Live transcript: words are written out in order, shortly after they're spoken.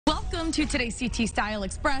Welcome to today's CT Style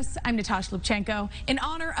Express. I'm Natasha Lubchenko. In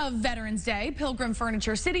honor of Veterans Day, Pilgrim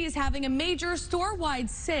Furniture City is having a major store-wide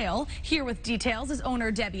sale. Here with details is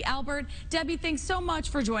owner Debbie Albert. Debbie, thanks so much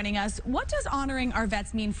for joining us. What does honoring our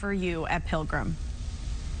vets mean for you at Pilgrim?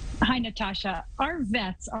 Hi, Natasha. Our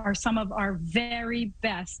vets are some of our very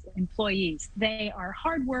best employees. They are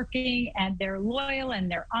hardworking and they're loyal and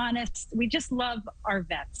they're honest. We just love our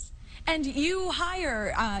vets. And you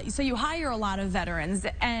hire, you hire a lot of veterans,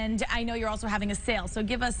 and I know you're also having a sale. So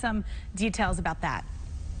give us some details about that.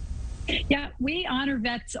 Yeah, we honor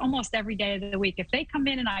vets almost every day of the week. If they come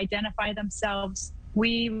in and identify themselves,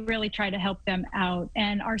 we really try to help them out.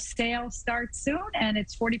 And our sale starts soon, and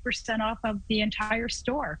it's 40% off of the entire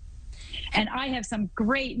store. And I have some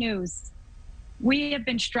great news. We have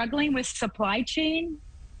been struggling with supply chain,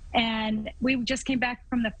 and we just came back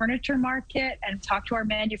from the furniture market and talked to our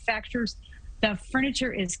manufacturers. The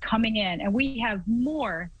furniture is coming in, and we have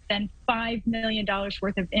more than $5 million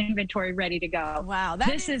worth of inventory ready to go. Wow.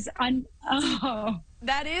 That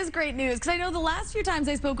is great news, because I know the last few times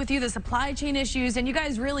I spoke with you, the supply chain issues, and you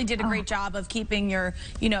guys really did a great job of keeping your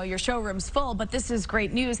showrooms full, but this is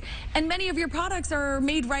great news. And many of your products are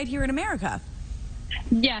made right here in America.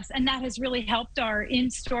 Yes, and that has really helped our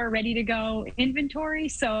in-store ready-to-go inventory,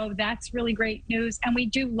 so that's really great news. And we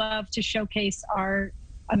do love to showcase our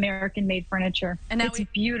American-made furniture. And it's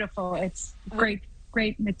beautiful. It's great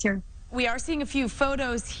material. We are seeing a few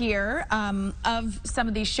photos here of some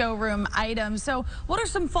of these showroom items. So what are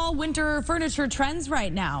some fall-winter furniture trends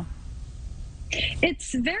right now?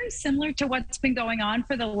 It's very similar to what's been going on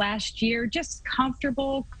for the last year, just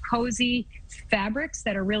comfortable, cozy fabrics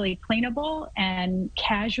that are really cleanable and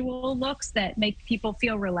casual looks that make people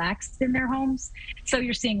feel relaxed in their homes. So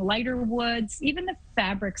you're seeing lighter woods, even the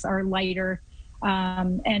fabrics are lighter,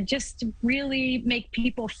 and just really make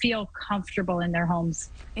people feel comfortable in their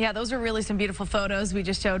homes. Yeah, those are really some beautiful photos we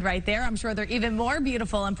just showed right there. I'm sure they're even more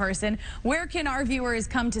beautiful in person. Where can our viewers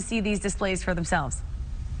come to see these displays for themselves?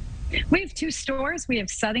 We have two stores. We have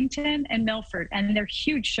Southington and Milford, and they're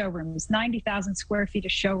huge showrooms, 90,000 square feet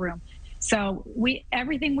of showroom. So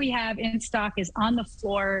everything we have in stock is on the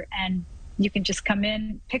floor, and you can just come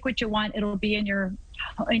in, pick what you want. It'll be in your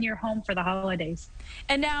home for the holidays.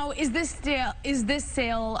 And now, is this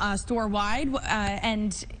sale store wide,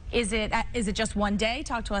 and is it just one day?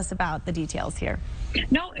 Talk to us about the details here.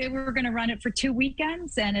 No, we're going to run it for 2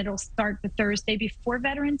 weekends, and it'll start the Thursday before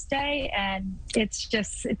Veterans Day, and it's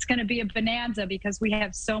going to be a bonanza because we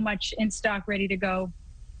have so much in stock, ready to go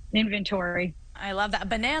inventory. I love that.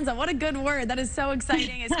 Bonanza, what a good word. That is so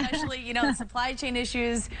exciting, especially, the supply chain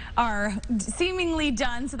issues are seemingly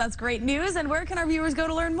done, so that's great news. And where can our viewers go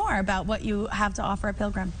to learn more about what you have to offer at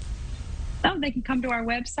Pilgrim? Oh, they can come to our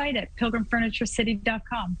website at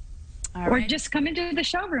pilgrimfurniturecity.com. Or just come into the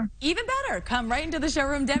showroom. Even better, come right into the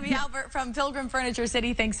showroom. Debbie Albert from Pilgrim Furniture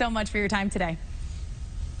City, thanks so much for your time today.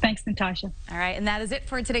 Thanks, Natasha. All right, and that is it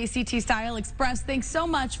for today's CT Style Express. Thanks so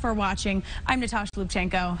much for watching. I'm Natasha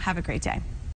Lubchenko. Have a great day.